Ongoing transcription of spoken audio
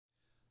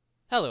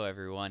Hello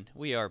everyone,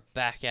 we are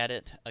back at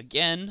it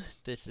again.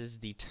 This is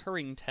the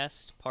Turing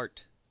Test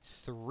Part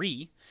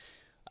 3.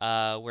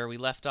 Where we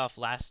left off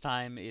last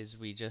time is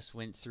we just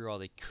went through all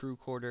the crew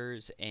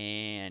quarters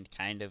and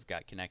kind of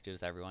got connected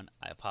with everyone.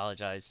 I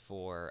apologize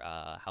for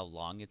how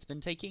long it's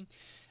been taking.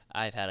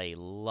 I've had a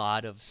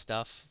lot of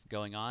stuff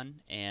going on,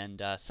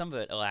 and some of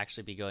it will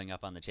actually be going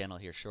up on the channel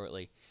here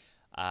shortly.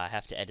 I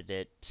have to edit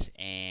it,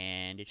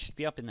 and it should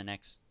be up in the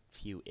next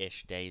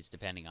few-ish days,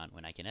 depending on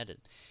when I can edit.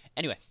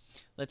 Anyway,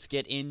 let's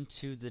get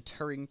into the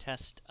Turing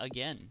test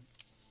again.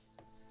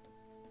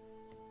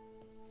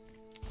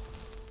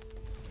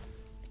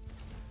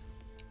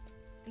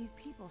 These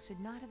people should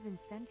not have been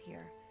sent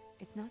here.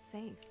 It's not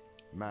safe.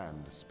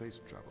 Manned space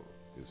travel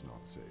is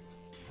not safe.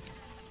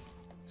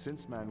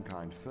 Since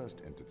mankind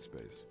first entered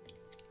space,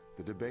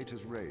 the debate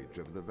has raged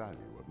over the value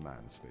of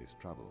manned space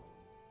travel.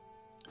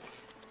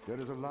 There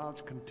is a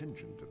large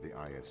contingent of the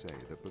ISA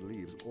that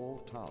believes all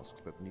tasks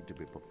that need to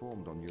be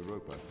performed on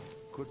Europa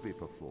could be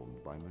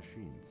performed by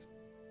machines.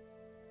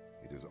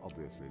 It is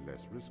obviously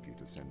less risky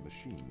to send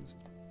machines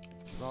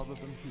rather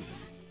than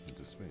humans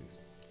into space.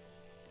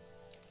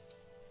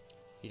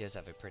 He does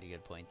have a pretty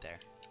good point there.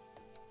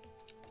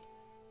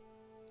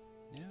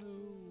 No.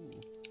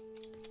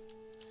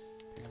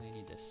 Apparently I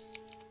need this.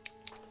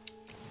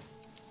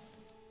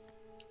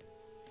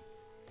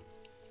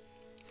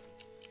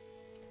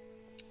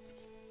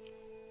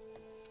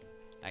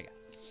 I got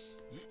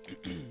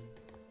it.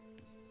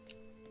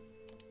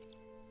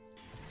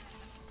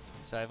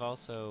 So I've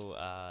also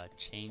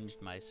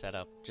changed my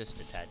setup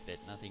just a tad bit.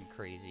 Nothing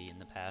crazy in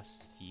the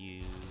past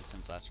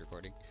since last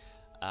recording.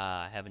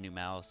 I have a new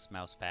mouse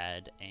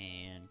pad,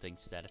 and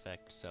things to that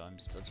effect, so I'm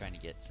still trying to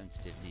get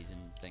sensitivities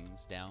and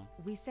things down.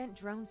 We sent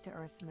drones to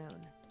Earth's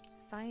moon.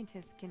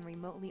 Scientists can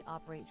remotely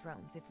operate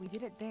drones. If we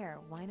did it there,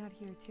 why not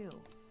here too?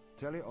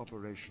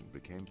 Teleoperation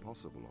became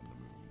possible on the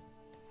moon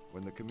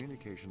when the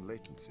communication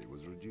latency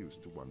was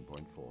reduced to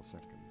 1.4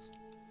 seconds.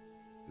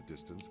 The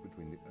distance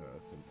between the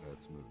Earth and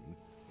Earth's moon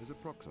is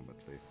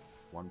approximately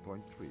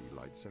 1.3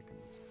 light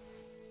seconds.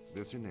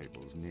 This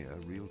enables near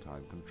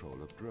real-time control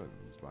of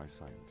drones by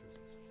scientists.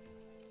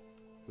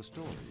 The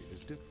story is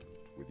different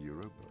with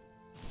Europa,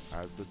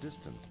 as the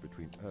distance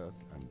between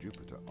Earth and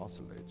Jupiter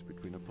oscillates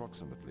between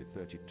approximately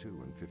 32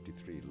 and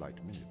 53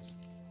 light minutes.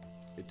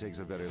 It takes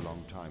a very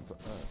long time for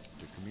Earth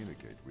to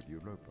communicate with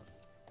Europa.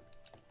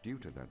 Due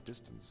to that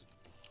distance,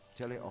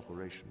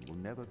 teleoperation will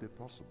never be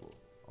possible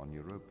on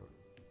Europa.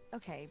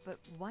 Okay, but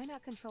why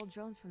not control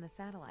drones from the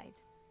satellite?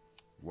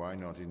 Why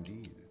not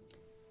indeed?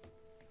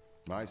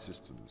 My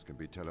systems can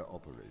be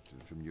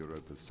teleoperated from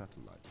Europa's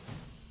satellite.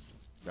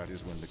 That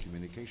is when the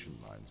communication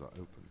lines are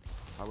open.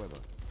 However,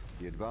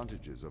 the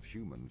advantages of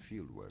human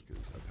field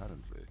workers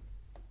apparently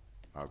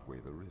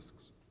outweigh the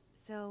risks.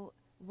 So,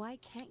 why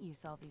can't you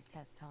solve these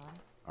tests, Tom?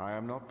 I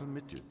am not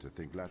permitted to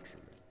think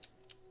laterally.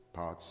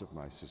 Parts of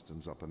my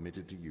systems are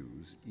permitted to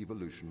use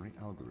evolutionary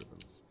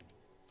algorithms.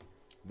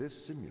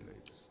 This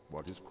simulates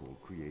what is called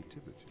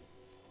creativity.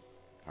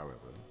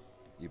 However,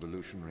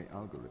 evolutionary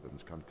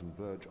algorithms can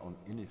converge on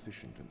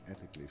inefficient and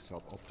ethically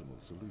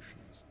suboptimal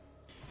solutions.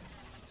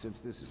 Since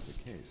this is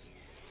the case,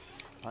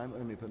 I am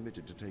only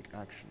permitted to take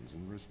actions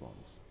in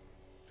response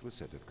to a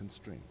set of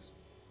constraints.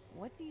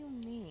 What do you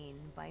mean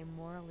by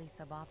morally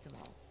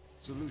suboptimal?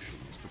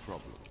 Solutions to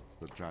problems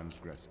that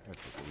transgress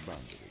ethical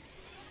boundaries.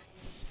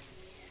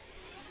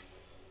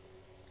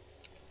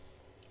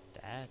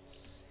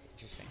 That's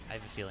interesting. I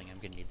have a feeling I'm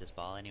gonna need this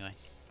ball anyway.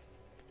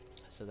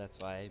 So that's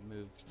why I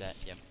moved that,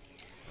 yep,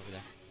 over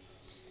there.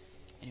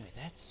 Anyway,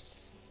 that's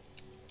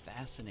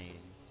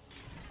fascinating.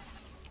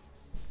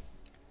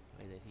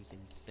 The way that he can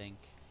think.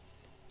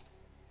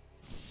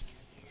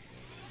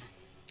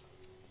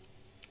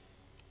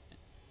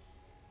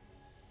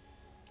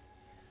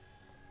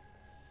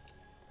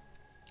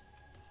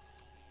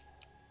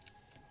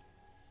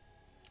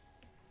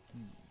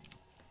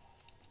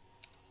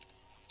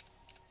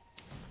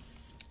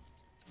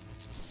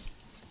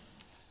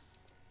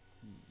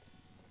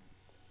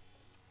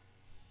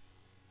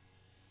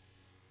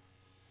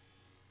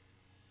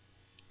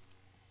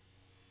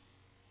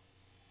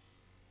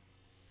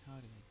 How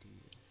do I do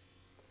this?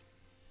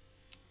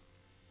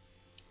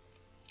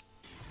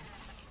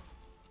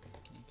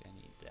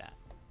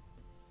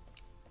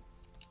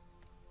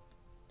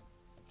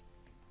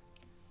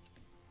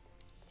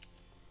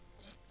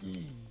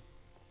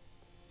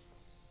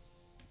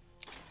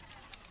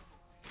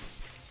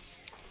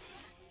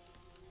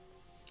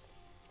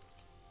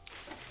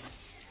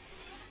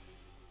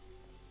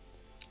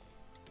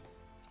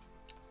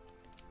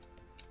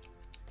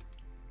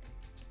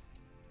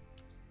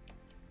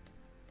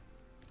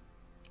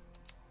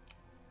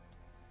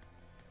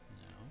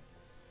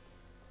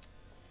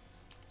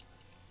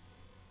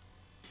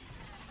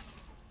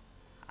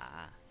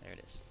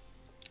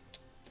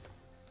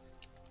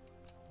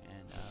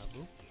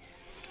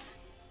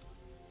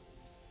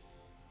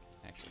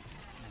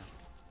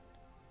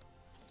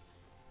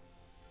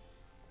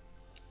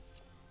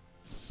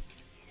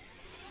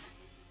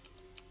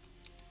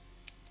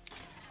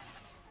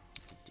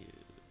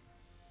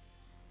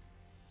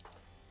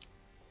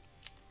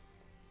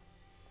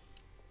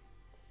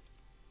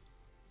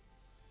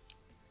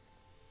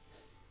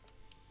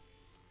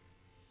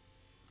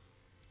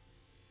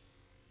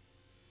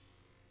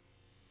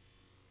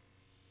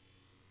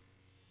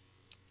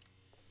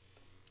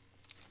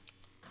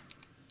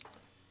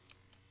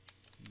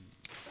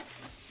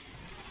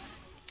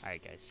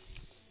 Alright guys,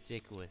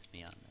 stick with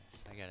me on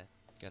this. I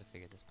gotta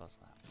figure this puzzle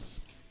out.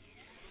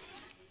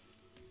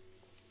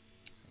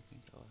 So I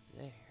can go up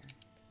there.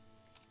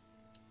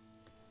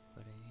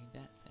 But I need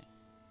that thing.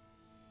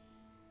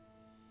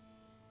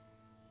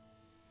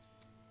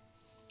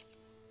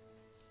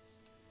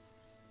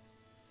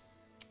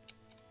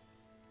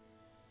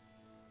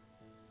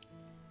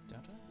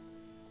 Da-da.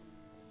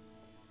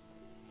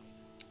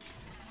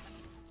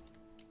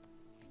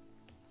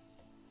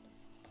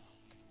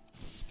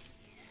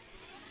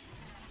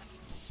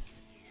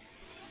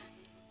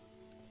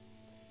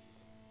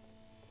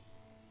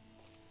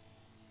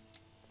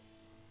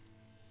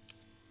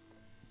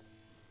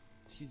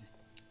 Excuse me.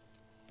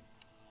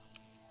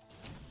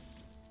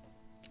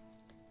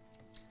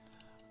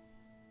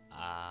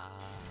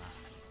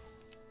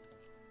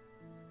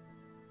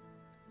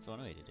 That's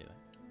one way to do it.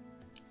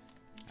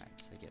 Alright,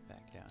 so get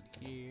back down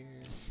here.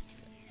 Get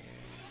there.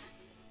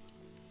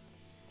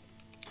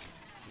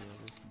 Feel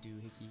this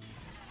doohickey.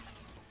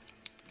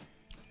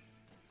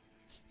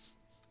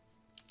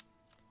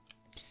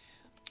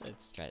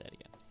 Let's try that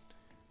again.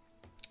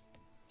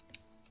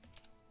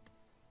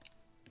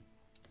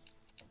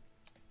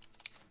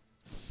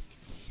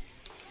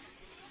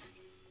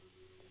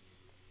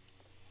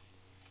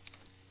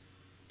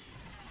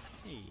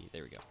 Hey,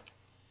 there we go.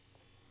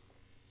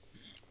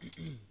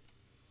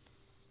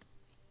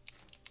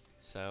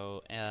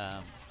 So,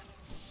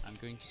 I'm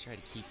going to try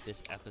to keep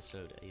this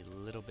episode a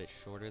little bit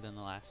shorter than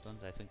the last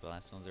ones. I think the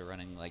last ones are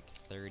running like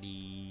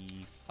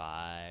 35-ish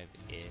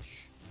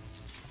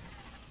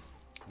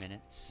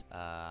minutes.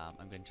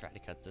 I'm going to try to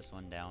cut this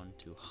one down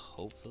to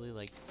hopefully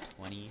like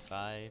 25-ish.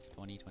 I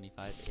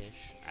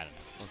don't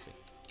know. We'll see.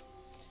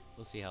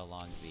 We'll see how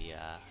long the,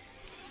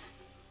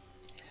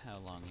 how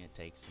long it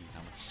takes and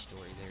how much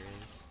story there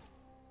is.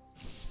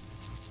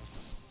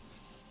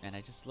 And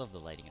I just love the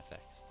lighting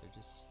effects. They're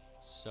just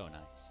so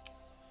nice.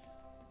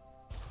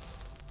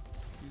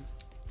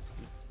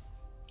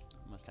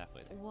 Almost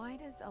halfway there. Why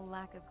does a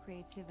lack of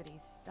creativity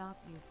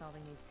stop you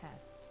solving these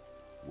tests?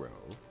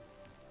 Well,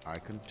 I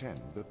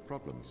contend that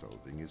problem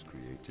solving is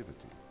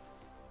creativity.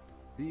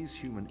 These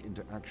human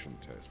interaction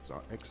tests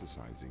are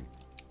exercising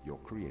your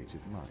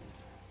creative mind.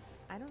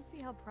 I don't see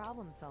how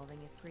problem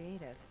solving is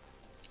creative.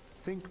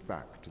 Think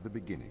back to the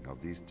beginning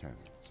of these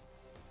tests,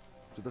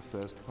 to the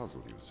first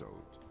puzzle you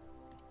solved.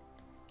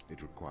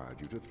 It required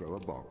you to throw a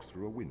box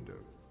through a window.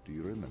 Do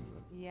you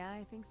remember? Yeah,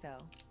 I think so.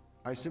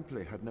 I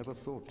simply had never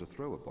thought to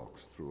throw a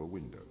box through a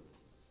window.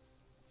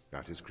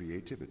 That is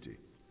creativity,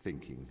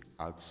 thinking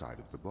outside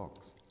of the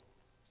box.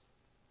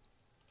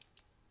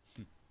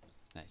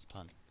 Nice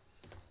pun.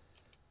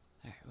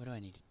 Alright, what do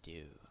I need to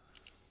do?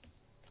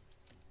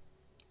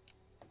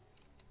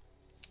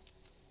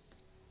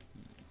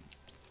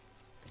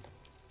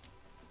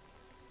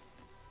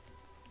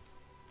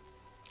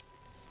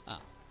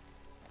 Oh.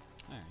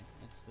 Alright,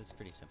 that's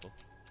pretty simple.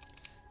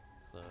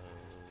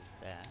 Close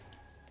that.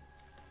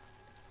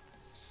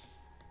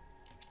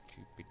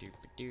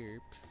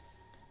 Doop-a-doop-a-doop.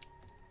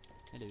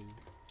 Hello.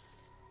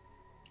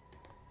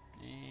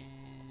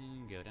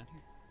 And go down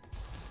here.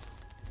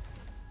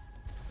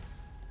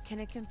 Can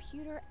a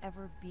computer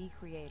ever be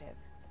creative?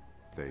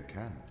 They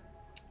can.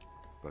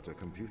 But a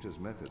computer's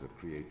method of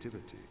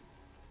creativity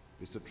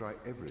is to try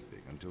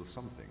everything until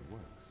something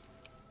works.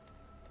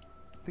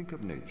 Think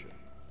of nature.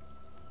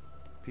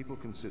 People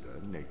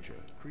consider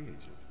nature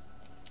creative.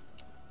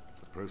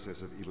 The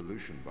process of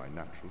evolution by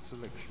natural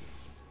selection.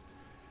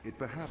 It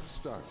perhaps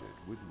started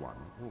with one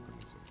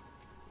organism.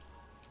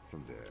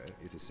 From there,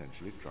 it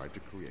essentially tried to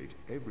create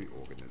every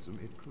organism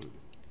it could.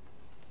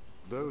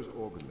 Those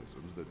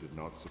organisms that did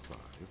not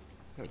survive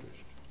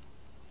perished.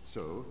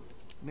 So,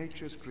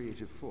 nature's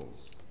creative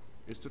force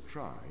is to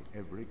try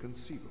every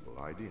conceivable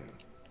idea.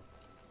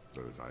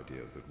 Those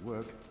ideas that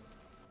work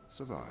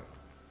survive.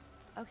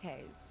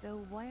 Okay,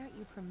 so why aren't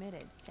you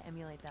permitted to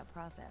emulate that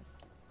process?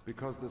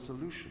 Because the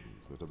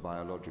solutions that a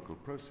biological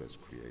process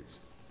creates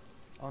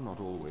are not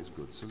always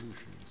good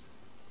solutions.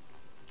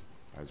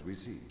 As we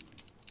see,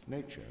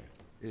 nature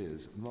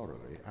is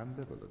morally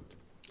ambivalent.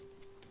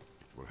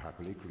 It will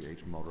happily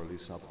create morally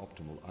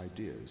suboptimal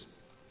ideas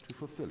to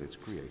fulfill its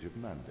creative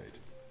mandate.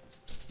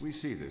 We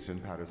see this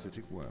in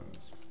parasitic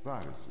worms,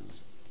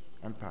 viruses,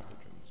 and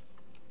pathogens.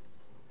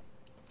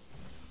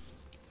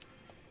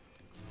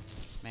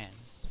 Man,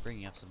 this is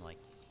bringing up some, like,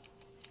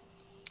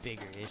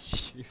 bigger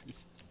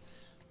issues.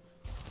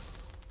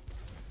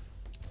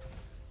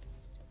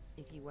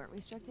 If you weren't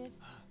restricted,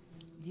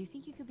 do you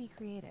think you could be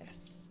creative?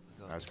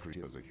 As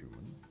creative as a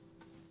human?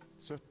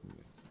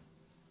 Certainly.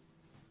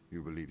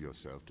 You believe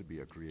yourself to be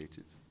a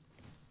creative?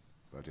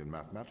 But in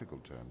mathematical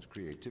terms,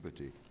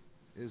 creativity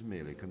is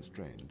merely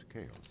constrained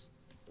chaos.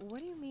 What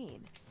do you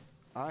mean?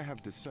 I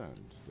have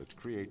discerned that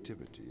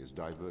creativity is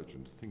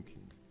divergent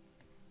thinking,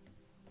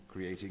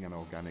 creating an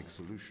organic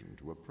solution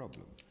to a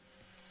problem.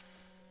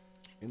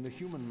 In the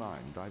human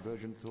mind,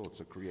 divergent thoughts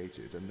are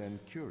created and then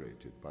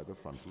curated by the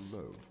frontal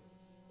lobe.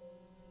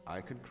 I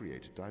can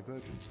create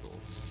divergent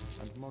thoughts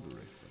and moderate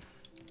them.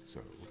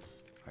 So,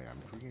 I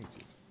am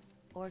creative.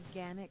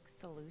 Organic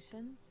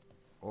solutions?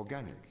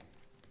 Organic,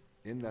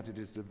 in that it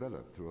is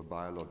developed through a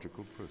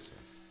biological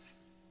process,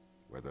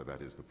 whether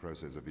that is the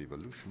process of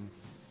evolution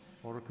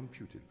or a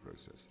computed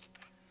process.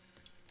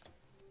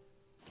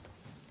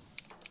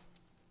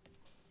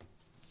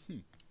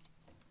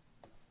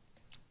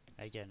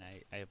 Again,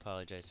 I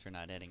apologize for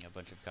not adding a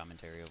bunch of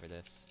commentary over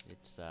this.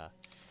 It's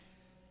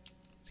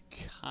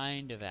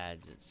kind of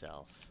adds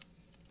itself.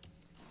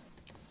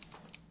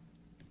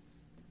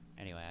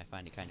 Anyway, I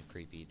find it kind of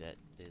creepy that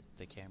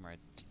the camera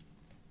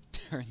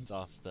turns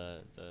off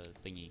the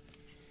thingy.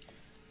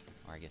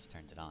 Or I guess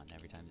turns it on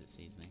every time it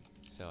sees me.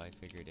 So I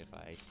figured if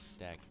I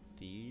stack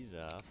these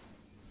up,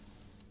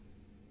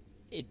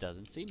 it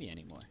doesn't see me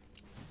anymore.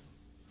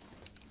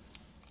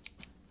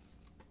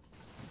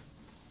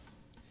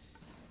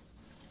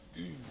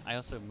 I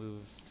also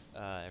moved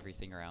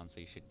everything around so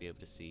you should be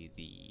able to see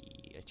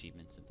the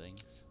achievements and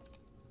things.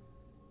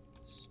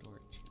 Store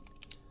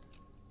achievement.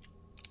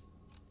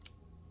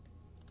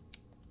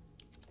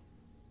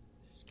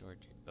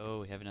 Storage.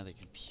 Oh, we have another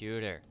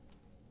computer.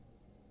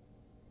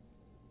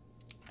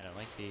 I don't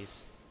like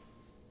these.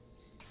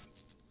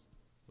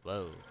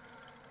 Whoa.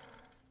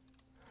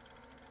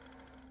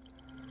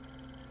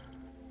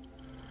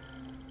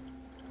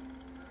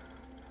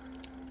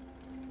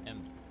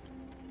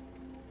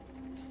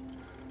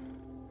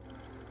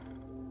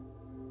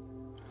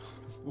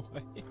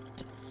 What?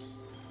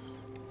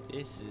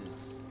 This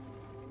is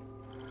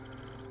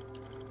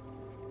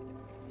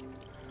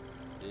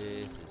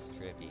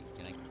trippy.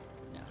 Can I?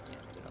 No, I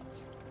can't get it off.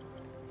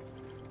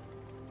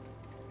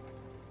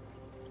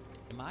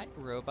 Am I a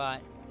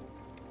robot?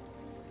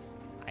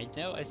 I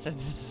know I said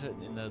this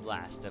in the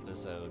last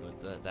episode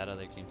with that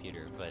other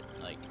computer, but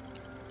like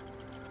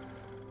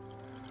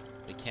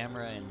the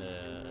camera and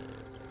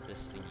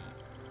this thingy,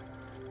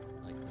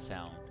 like the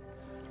sound.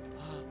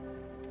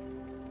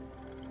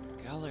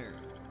 Color,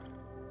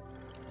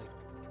 like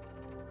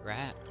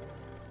wrap,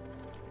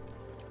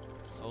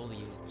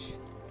 foliage.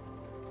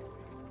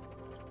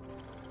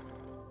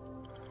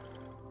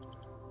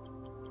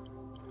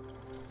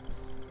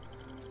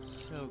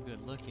 So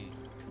good looking.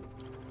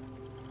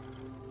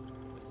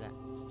 What is that?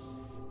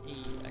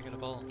 Hey, I got a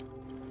ball.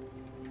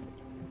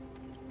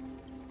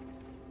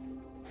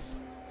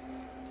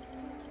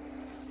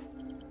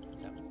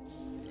 Is that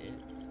it?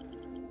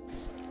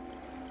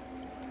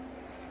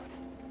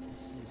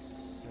 This is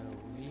so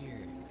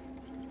weird.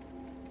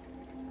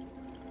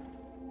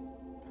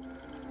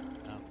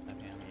 Oh,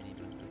 apparently I need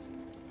one of those.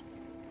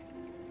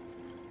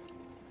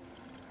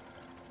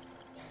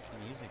 The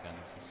music on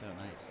this is so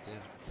nice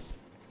too.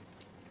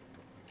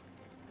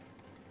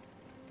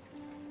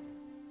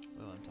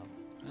 Oh, I'm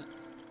talking.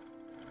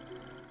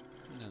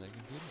 Another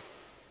computer.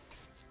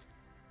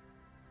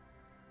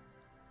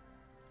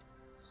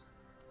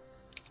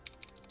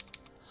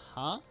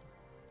 Huh?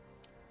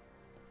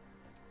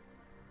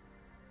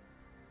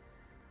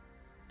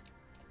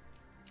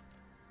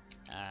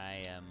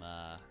 I am,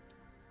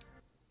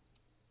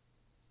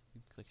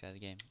 click out of the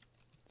game.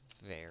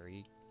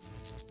 Very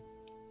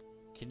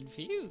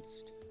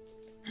confused.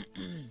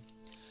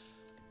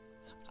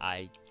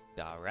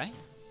 Alright.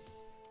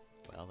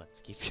 Well, let's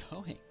keep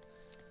going.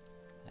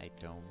 I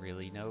don't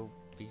really know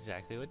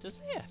exactly what to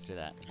say after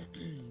that.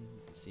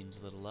 It seems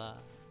a little, I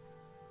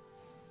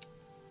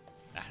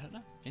don't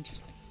know.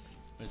 Interesting.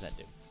 What does that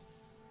do?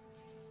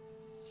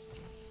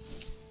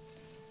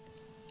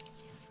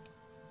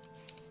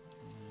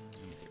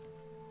 Let me do.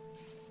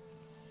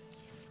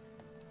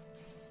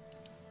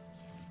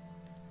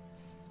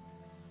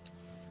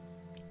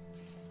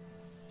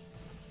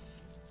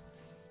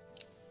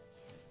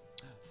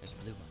 There's a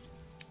blue one.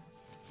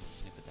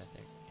 Can I put that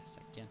there? Yes,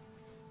 I can.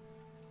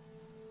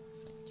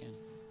 Yes, I can.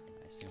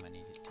 I assume I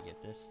need to get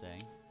this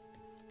thing.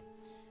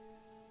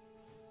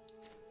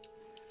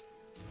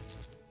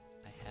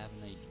 I have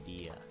an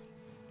idea.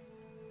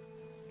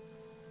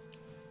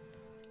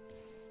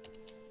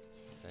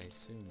 So I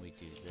assume we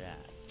do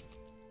that.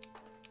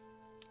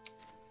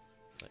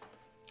 Put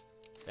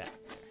that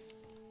there.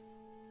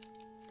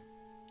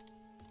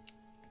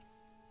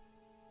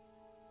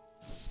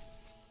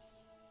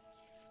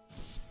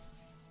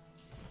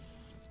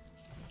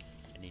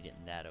 I need it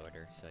in that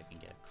order so I can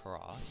get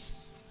across.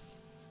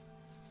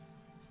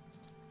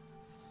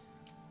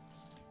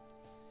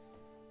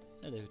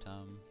 Hello,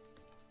 Tom.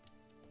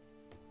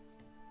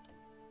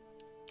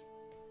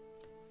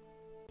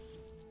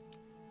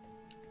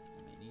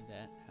 I may need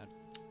that. How?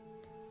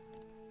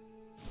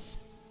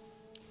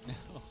 No.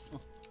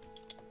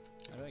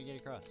 How do I get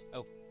across?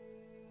 Oh.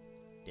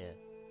 Duh. I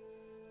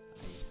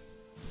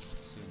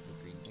assume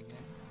the green thing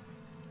there.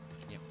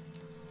 Yep.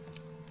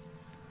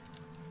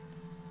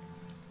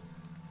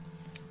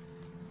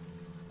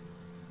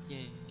 Yay.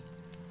 Is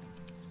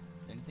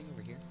there anything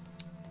over here?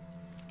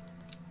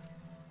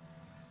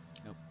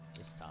 Nope,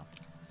 just Tom.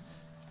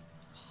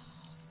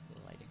 The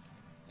lighting.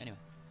 Anyway.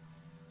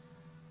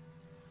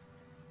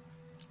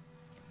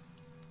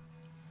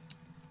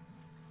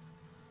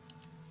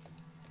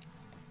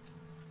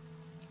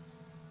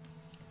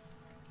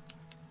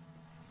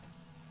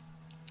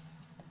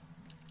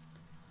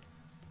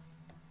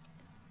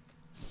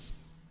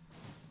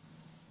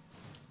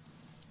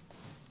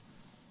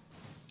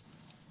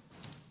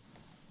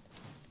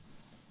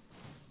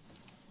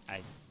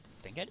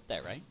 think I did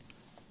that right.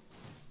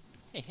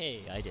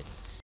 Hey, I did.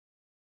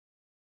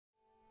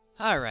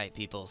 Alright,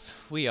 peoples.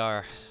 We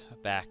are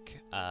back.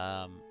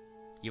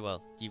 You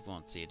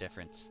won't see a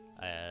difference.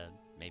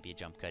 Maybe a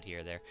jump cut here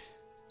or there.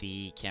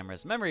 The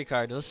camera's memory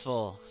card was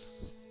full.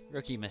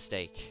 Rookie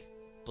mistake.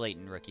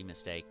 Blatant rookie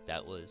mistake.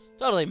 That was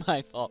totally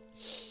my fault.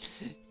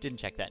 Didn't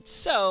check that.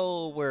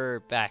 So, we're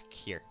back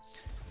here.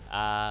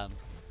 Yeah,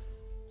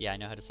 I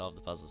know how to solve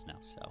the puzzles now,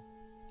 so.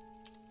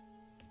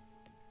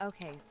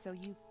 Okay, so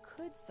you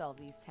could solve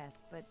these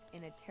tests, but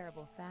in a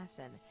terrible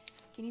fashion.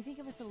 Can you think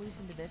of a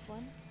solution to this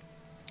one?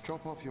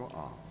 Chop off your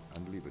arm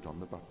and leave it on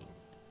the button.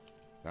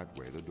 That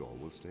way the door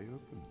will stay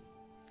open.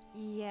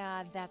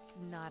 Yeah, that's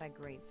not a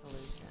great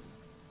solution.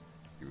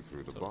 You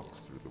threw the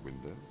box through the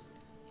window.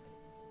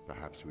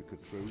 Perhaps we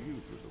could throw you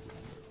through the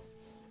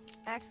window.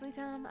 Actually,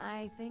 Tom,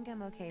 I think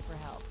I'm okay for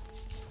help.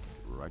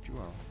 Right you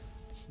are.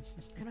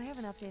 Can I have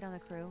an update on the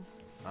crew?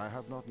 I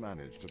have not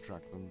managed to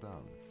track them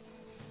down.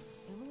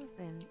 It will have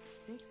been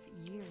 6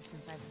 years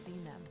since I've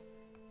seen them.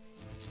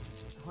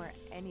 Or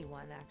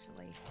anyone,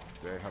 actually.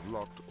 They have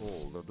locked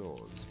all the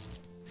doors.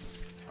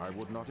 I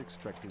would not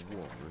expect a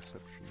warm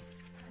reception.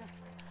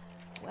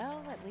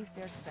 Well, at least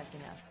they're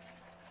expecting us.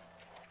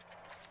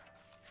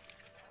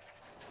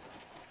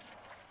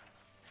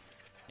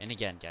 And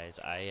again, guys,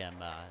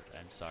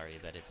 I'm sorry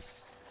that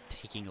it's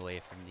taking away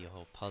from the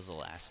whole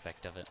puzzle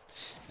aspect of it.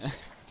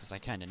 Because I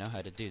kind of know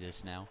how to do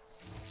this now.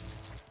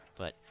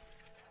 But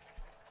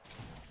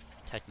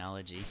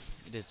technology,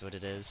 it is what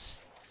it is.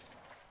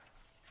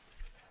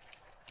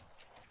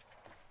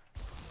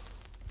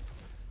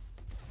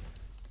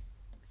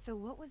 So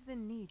what was the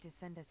need to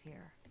send us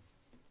here?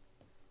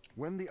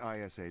 When the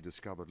ISA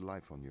discovered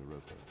life on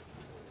Europa,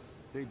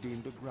 they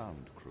deemed a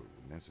ground crew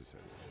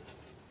necessary.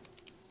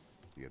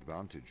 The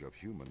advantage of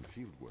human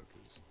field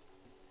workers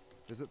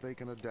is that they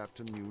can adapt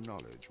to new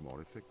knowledge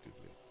more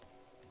effectively.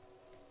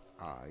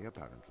 I,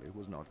 apparently,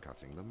 was not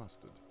cutting the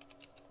mustard.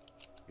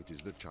 It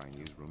is the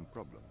Chinese room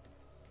problem.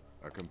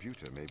 A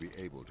computer may be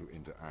able to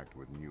interact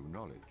with new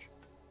knowledge,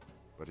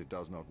 but it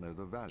does not know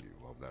the value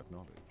of that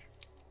knowledge.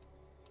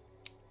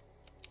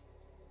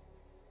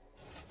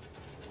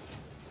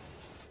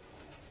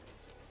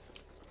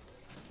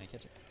 Can I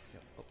catch it? Go.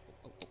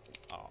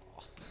 Oh.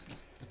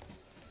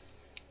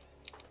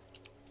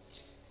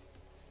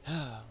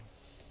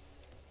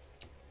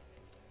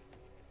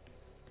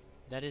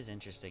 That is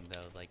interesting,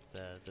 though, like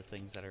the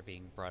things that are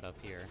being brought up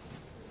here.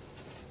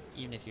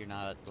 Even if you're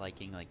not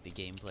liking like the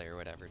gameplay or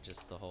whatever,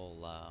 just the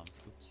whole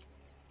oops,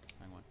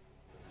 wrong one.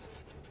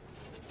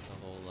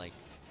 The whole like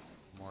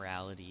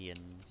morality and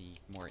the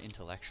more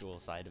intellectual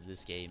side of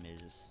this game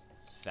is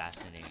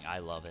fascinating. I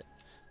love it.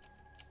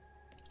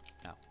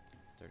 No,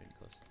 they're getting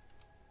close.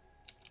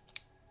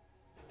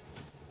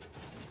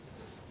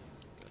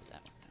 Go to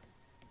that one now.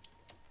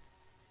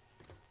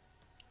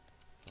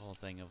 The whole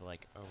thing of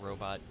like a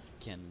robot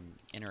can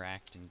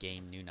interact and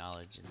gain new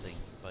knowledge and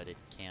things, but it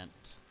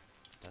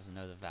doesn't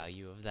know the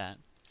value of that.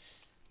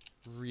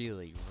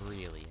 Really,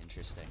 really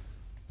interesting.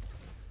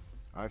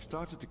 I've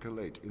started to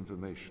collate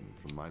information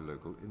from my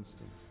local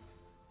instance.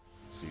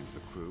 Seems the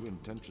crew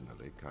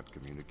intentionally cut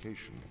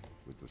communication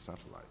with the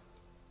satellite.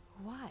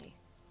 Why?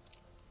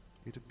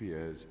 It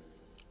appears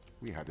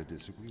we had a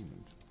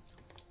disagreement.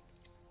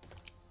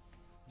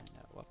 I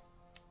know, well,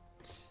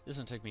 this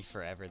one took me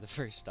forever the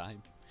first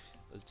time.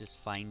 It was just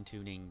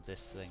fine-tuning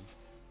this thing.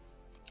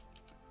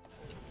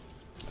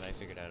 But I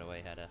figured out a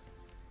way how to...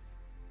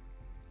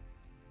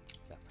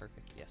 Is that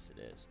perfect? Yes,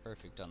 it is.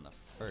 Perfect on the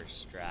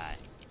first try.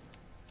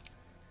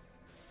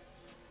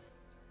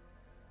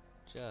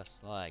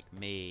 Just like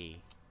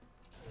me.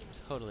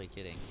 Totally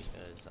kidding,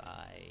 because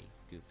I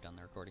goofed on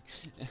the recording.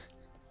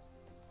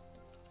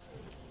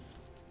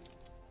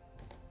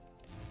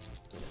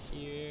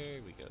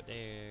 Here, we go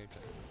there,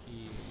 jump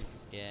here,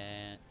 do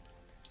that,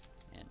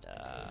 and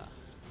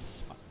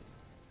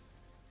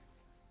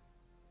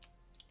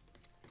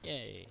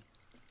yay!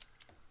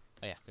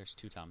 Oh yeah, there's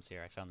 2 Toms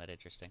here. I found that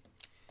interesting.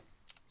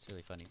 It's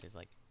really funny to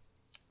like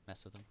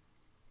mess with them.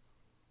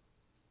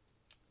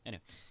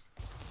 Anyway,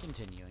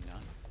 continuing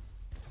on.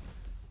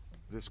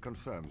 This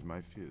confirms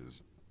my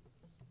fears.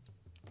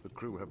 The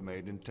crew have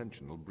made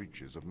intentional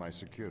breaches of my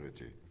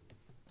security.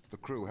 The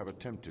crew have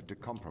attempted to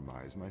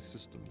compromise my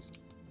systems.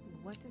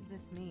 What does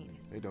this mean?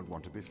 They don't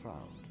want to be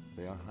found.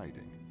 They are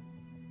hiding.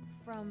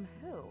 From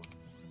who?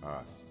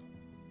 Us.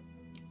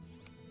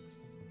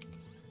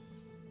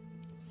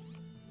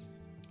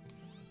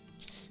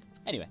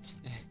 Anyway,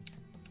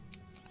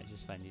 I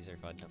just find these are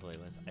fun to play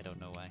with. I don't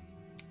know why.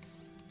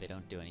 They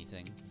don't do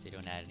anything. They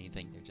don't add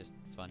anything. They're just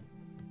fun.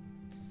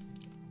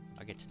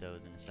 I'll get to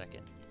those in a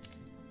second.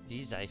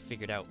 These I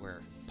figured out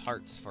were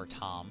parts for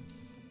Tom,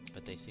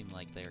 but they seem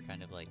like they're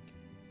kind of like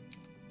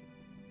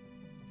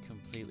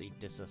completely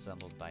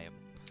disassembled by a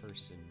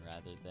person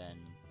rather than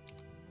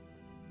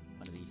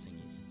one of these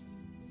thingies.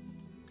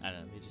 I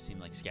don't know, they just seem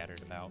like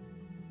scattered about.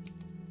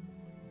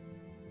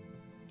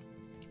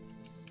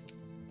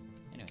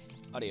 Anyway,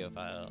 audio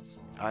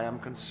files. I am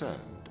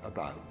concerned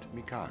about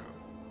Mikhail.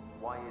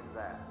 Why is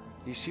that?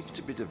 He seems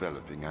to be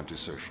developing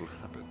antisocial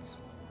habits.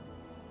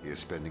 He is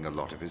spending a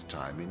lot of his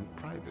time in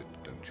private,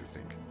 don't you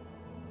think?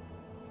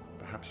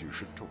 Perhaps you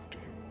should talk to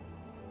him.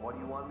 What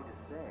do you want me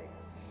to say?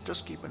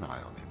 Just keep an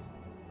eye on him.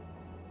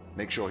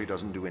 Make sure he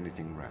doesn't do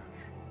anything rash.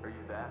 Are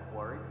you that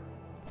worried?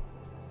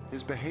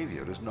 His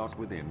behavior is not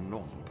within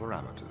normal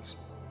parameters.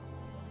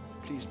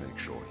 Please make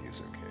sure he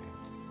is okay.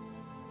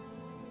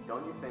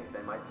 Don't you think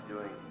they might be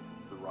doing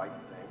the right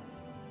thing?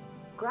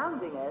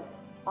 Grounding us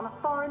on a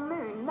foreign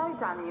moon? No,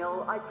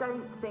 Daniel, I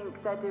don't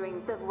think they're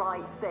doing the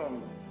right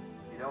thing.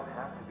 You don't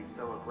have to be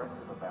so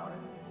aggressive about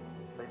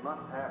it. They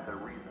must have their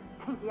reason.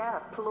 Yeah,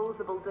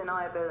 plausible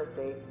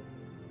deniability.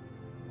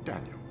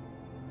 Daniel,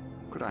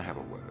 could I have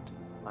a word?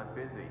 I'm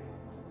busy.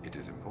 It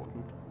is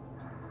important.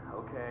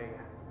 Okay.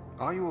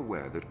 Are you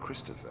aware that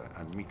Christopher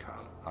and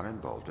Mikhail are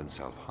involved in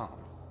self-harm?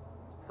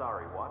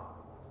 Sorry, what?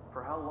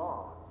 For how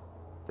long?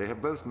 They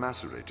have both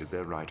macerated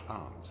their right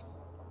arms.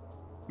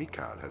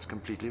 Mikhail has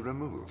completely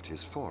removed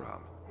his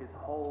forearm. His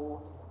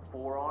whole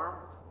forearm?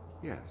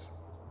 Yes.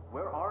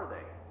 Where are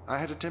they? I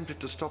had attempted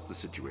to stop the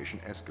situation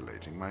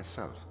escalating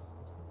myself,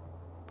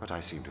 but I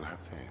seem to have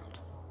failed.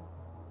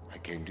 I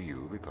came to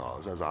you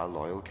because, as our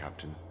loyal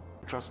captain,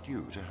 I trust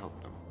you to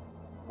help them.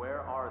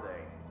 Where are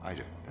they? I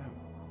don't know.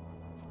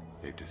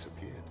 They've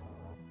disappeared.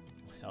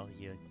 Well,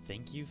 you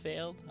think you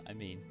failed? I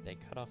mean, they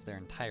cut off their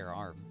entire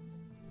arm.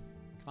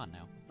 Come on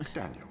now.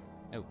 Daniel.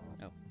 Oh,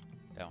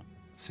 don't.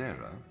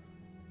 Sarah,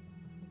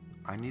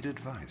 I need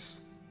advice.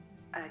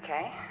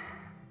 Okay.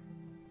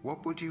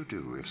 What would you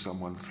do if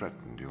someone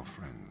threatened your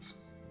friends?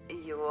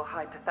 Your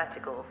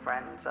hypothetical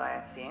friends, I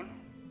assume?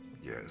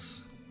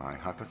 Yes, my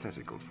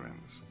hypothetical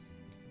friends.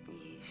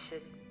 You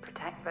should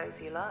protect those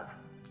you love.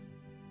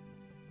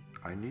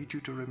 I need you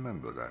to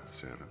remember that,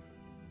 Sarah.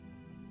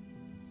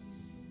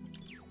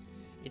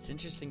 It's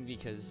interesting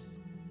because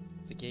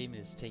the game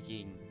is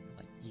taking,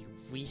 like,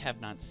 we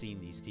have not seen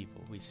these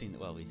people. We've seen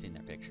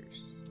their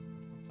pictures.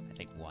 I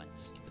think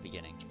once at the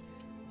beginning.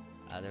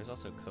 There's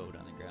also code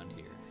on the ground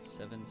here.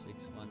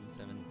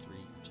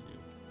 761732.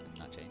 It's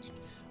not changed.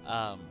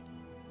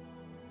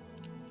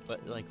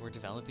 But like we're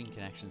developing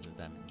connections with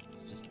them.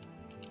 It's just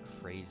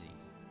crazy.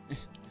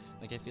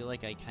 Like I feel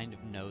like I kind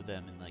of know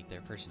them and like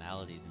their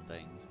personalities and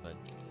things, but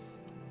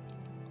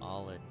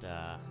all that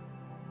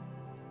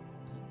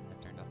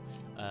turned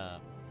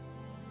off.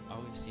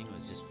 All we've seen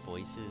was just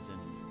voices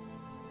and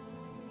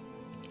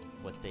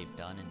what they've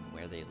done and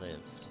where they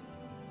lived.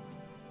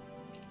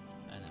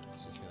 I know,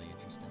 it's just really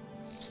interesting.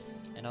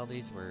 And all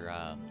these were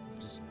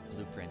just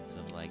blueprints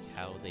of like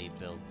how they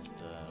built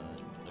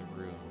the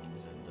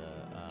rooms and the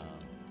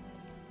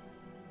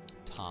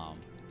Tom.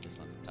 This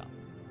one's a Tom.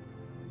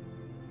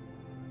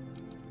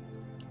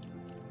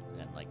 And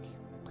then like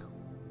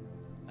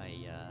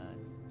a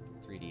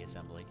 3D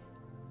assembly.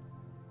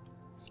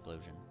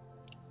 Explosion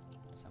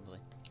assembly.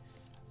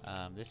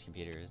 This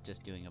computer is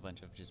just doing a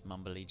bunch of just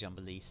mumbly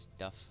jumbly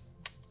stuff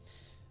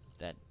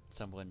that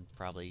someone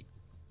probably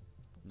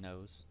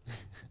knows.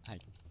 I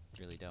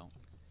really don't.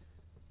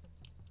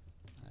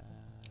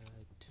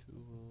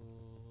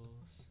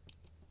 Tools.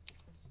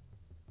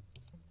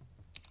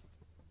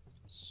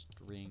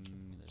 String.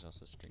 There's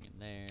also string in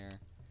there.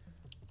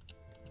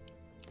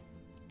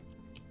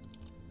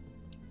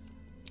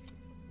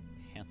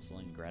 Hansel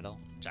and Gretel,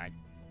 which I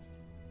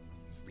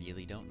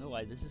really don't know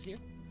why this is here.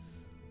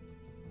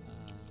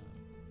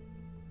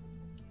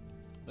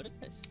 But it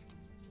is.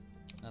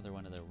 Another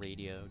one of the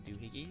radio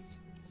doohickeys.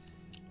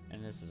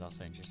 And this is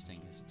also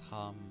interesting, as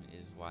Tom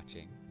is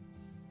watching.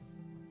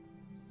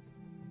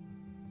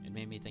 It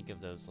made me think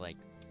of those, like,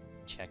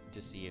 check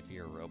to see if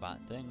you're a robot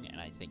thing,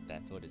 and I think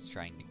that's what it's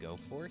trying to go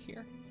for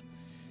here.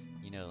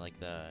 You know, like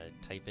the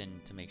type in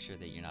to make sure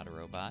that you're not a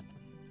robot.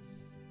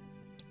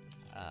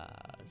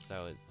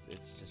 So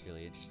it's just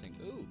really interesting.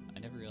 Ooh, I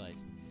never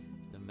realized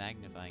the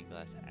magnifying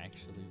glass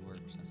actually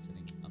works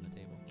sitting on the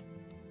table.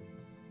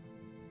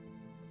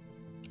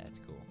 That's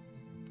cool.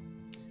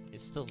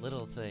 It's the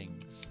little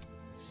things.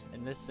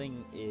 And this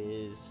thing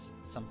is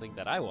something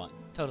that I want,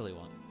 totally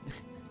want.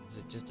 Is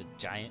it just a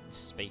giant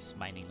space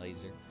mining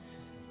laser?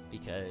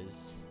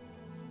 Because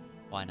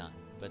why not?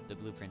 But the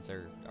blueprints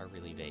are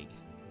really vague.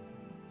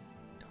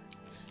 Darn.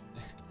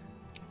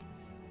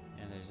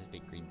 And there's this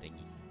big green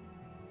thingy,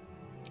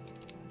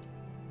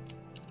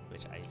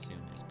 which I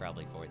assume is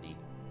probably for the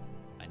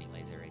mining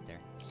laser right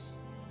there.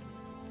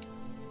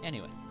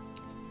 Anyway.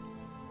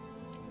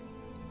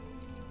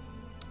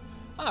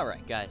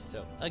 Alright guys,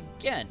 so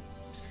again,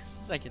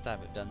 second time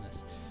I've done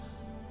this.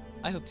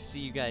 I hope to see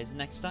you guys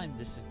next time.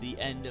 This is the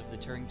end of the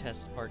Turing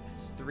Test Part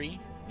 3.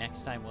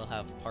 Next time we'll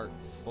have Part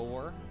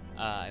 4.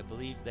 I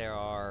believe there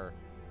are...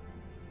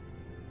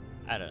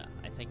 I don't know.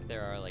 I think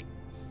there are like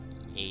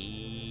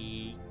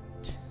 8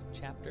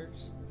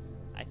 chapters,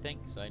 I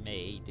think. So I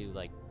may do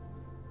like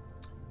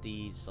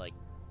these like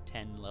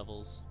 10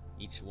 levels,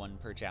 each one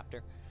per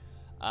chapter.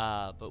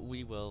 But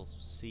we will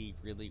see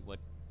really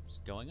what's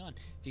going on.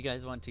 If you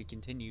guys want to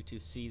continue to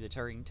see the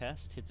Turing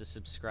Test, hit the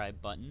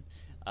subscribe button.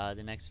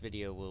 The next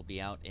video will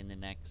be out in the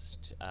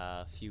next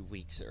few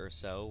weeks or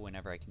so,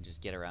 whenever I can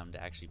just get around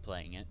to actually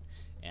playing it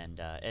and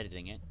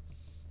editing it.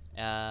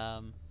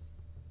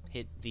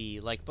 Hit the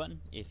like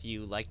button if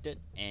you liked it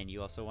and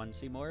you also want to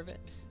see more of it.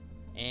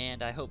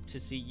 And I hope to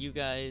see you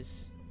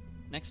guys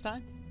next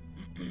time.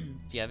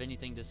 If you have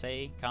anything to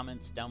say,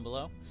 comments down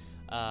below.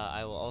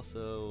 I will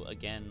also,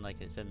 again, like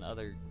I said in the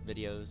other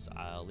videos,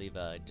 I'll leave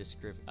a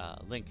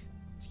link,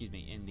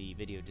 in the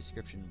video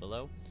description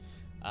below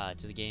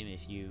to the game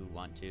if you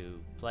want to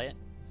play it.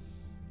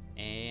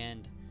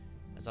 And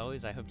as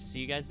always, I hope to see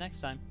you guys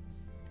next time.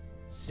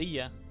 See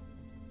ya!